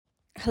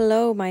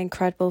Hello, my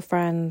incredible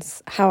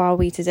friends. How are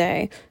we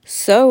today?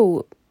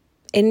 So,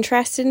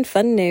 interesting,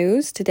 fun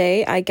news.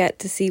 Today, I get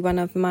to see one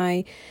of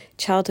my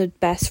childhood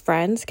best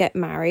friends get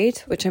married,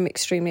 which I'm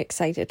extremely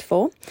excited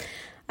for.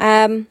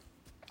 But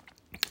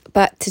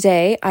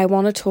today, I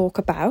want to talk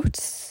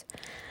about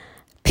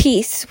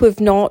peace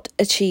with not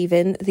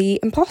achieving the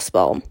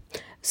impossible.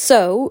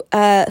 So,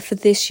 for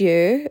this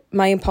year,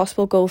 my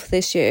impossible goal for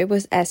this year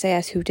was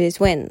SAS Who Dares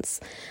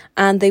Wins,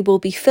 and they will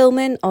be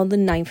filming on the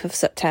 9th of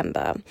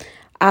September.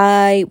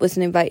 I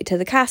wasn't invited to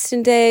the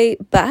casting day,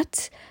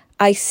 but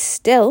I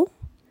still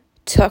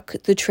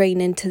took the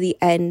training to the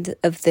end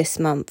of this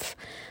month.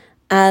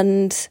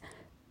 And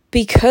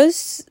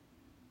because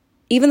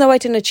even though I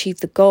didn't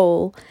achieve the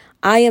goal,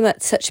 I am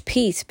at such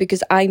peace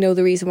because I know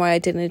the reason why I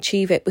didn't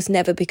achieve it was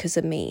never because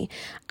of me.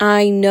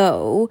 I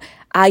know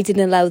I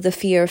didn't allow the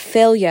fear of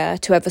failure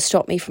to ever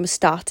stop me from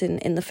starting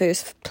in the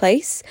first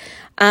place.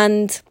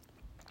 And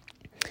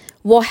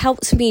what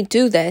helps me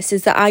do this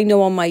is that I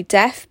know on my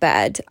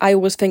deathbed, I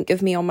always think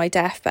of me on my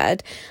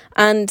deathbed,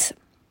 and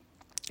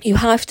you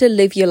have to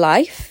live your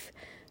life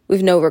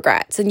with no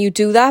regrets. And you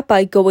do that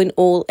by going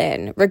all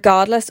in,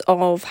 regardless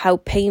of how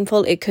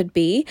painful it could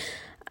be.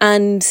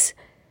 And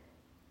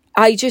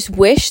I just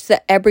wish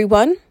that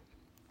everyone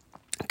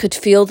could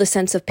feel the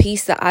sense of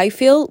peace that I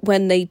feel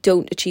when they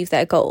don't achieve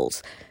their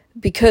goals.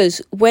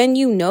 Because when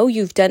you know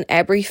you've done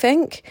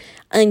everything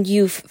and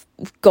you've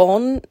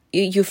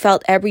you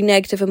felt every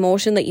negative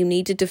emotion that you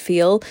needed to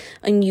feel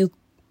and you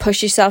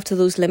push yourself to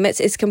those limits,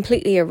 it's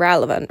completely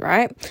irrelevant,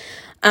 right?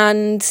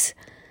 And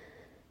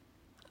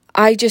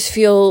I just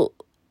feel,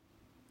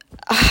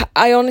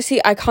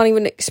 I can't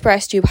even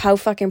express to you how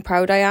fucking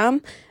proud I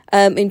am.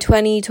 In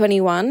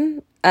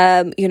 2021,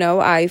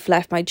 I've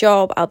left my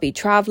job, I'll be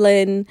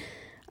traveling,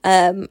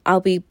 I'll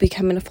be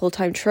becoming a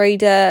full-time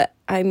trader.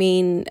 I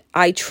mean,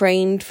 I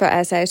trained for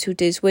SAS Who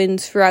Dares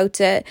Wins throughout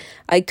it.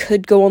 I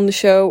could go on the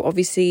show.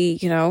 Obviously,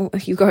 you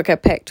gotta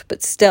get picked,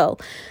 but still.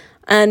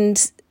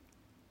 And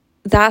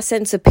that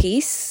sense of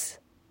peace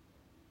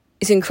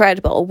is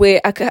incredible.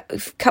 Where a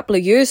couple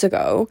of years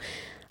ago,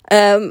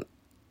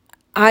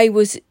 I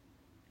was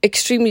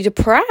extremely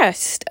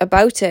depressed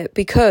about it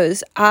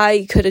because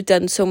I could have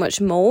done so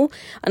much more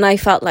and I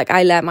felt like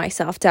I let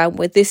myself down.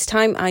 With this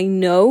time, I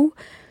know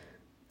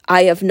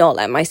I have not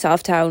let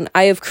myself down.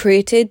 I have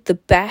created the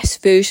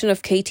best version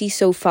of Katie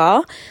so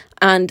far,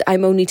 and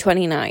I'm only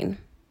 29.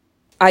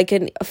 I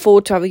can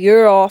afford to have a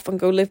year off and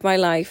go live my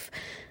life,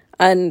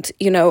 and,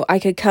 I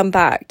could come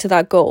back to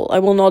that goal. I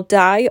will not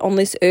die on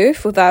this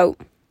earth without,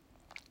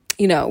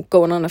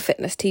 going on a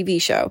fitness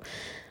TV show.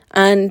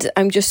 And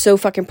I'm just so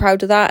fucking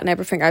proud of that and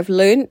everything I've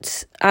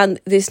learnt, and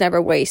this never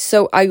wastes.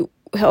 So I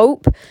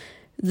hope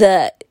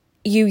that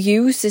you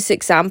use this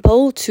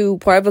example to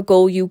whatever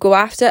goal you go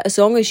after. As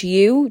long as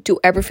you do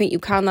everything you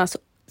can,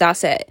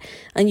 that's it.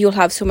 And you'll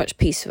have so much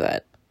peace with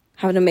it.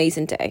 Have an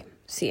amazing day.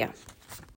 See ya.